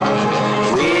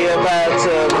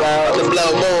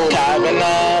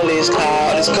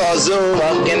called Zoom.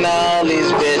 Fucking all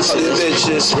these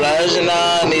bitches. Splurging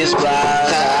on these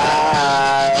brides.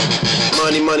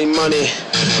 Money, money, money.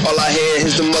 All I hear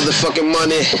is the motherfucking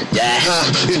money. Yeah.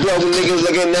 These broke niggas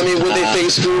looking at me with their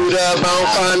face screwed up. I don't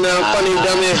find nothing funny,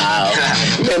 dummy.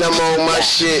 Man, I'm on my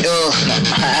shit.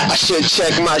 I should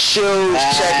check my shoes.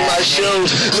 Check my shoes.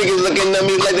 Niggas looking at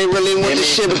me like they really want the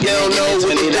shit, but they don't know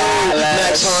what to do.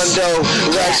 Max Hondo,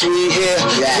 Rax, we here.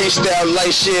 Freestyle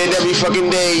like shit every fucking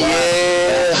day.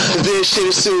 Yeah. This shit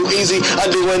is too easy. I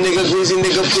do a nigga greasy,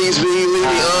 nigga, please believe me.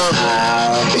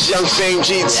 It's Young Fame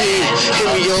GT. Hit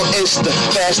me on Insta,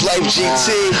 Fast Life GT.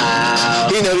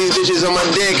 You know these bitches on my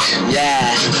dick.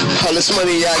 Yeah. All this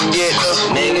money I get.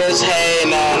 Niggas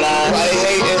hating on us. Why they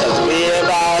hating? Cause we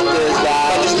about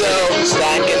this dough.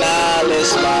 Stacking all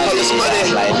this money. All this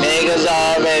money. Like niggas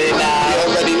already know. You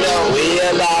already know. We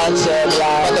about to blow.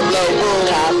 About to blow, boom.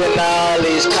 Copping all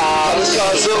these cars.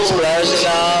 Splurging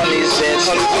all these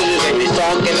bitches. We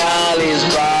fucking all these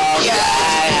bras.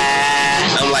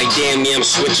 I'm like, damn me, I'm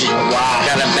switching. Wow.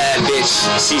 Got a bad bitch,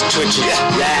 she's twitching.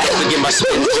 Don't forget my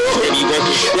spit, it be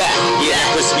working. Yeah, that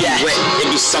pussy be wet, it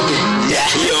be sucking.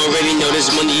 You already know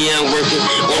this money, yeah, I'm working.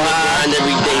 On the grind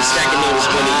every day, stacking all this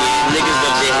money. Yeah. Niggas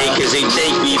love to hate cause they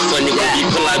think we funny. When we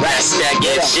pull out that stack,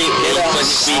 yeah, shit, they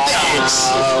funny, we copping.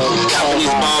 Copping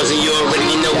these balls and you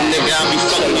already know, nigga, I be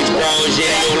fucking these bras. Yeah,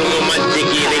 they all on my dick,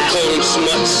 yeah, they call them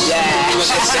smuts.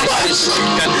 Got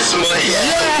the smut,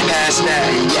 past that.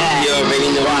 You already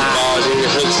know these bars and the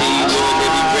hooks, and you know they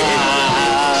be written.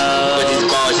 But these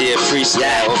bars, yeah,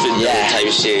 freestyle, off the type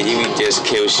of shit. You just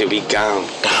kill shit, we gone.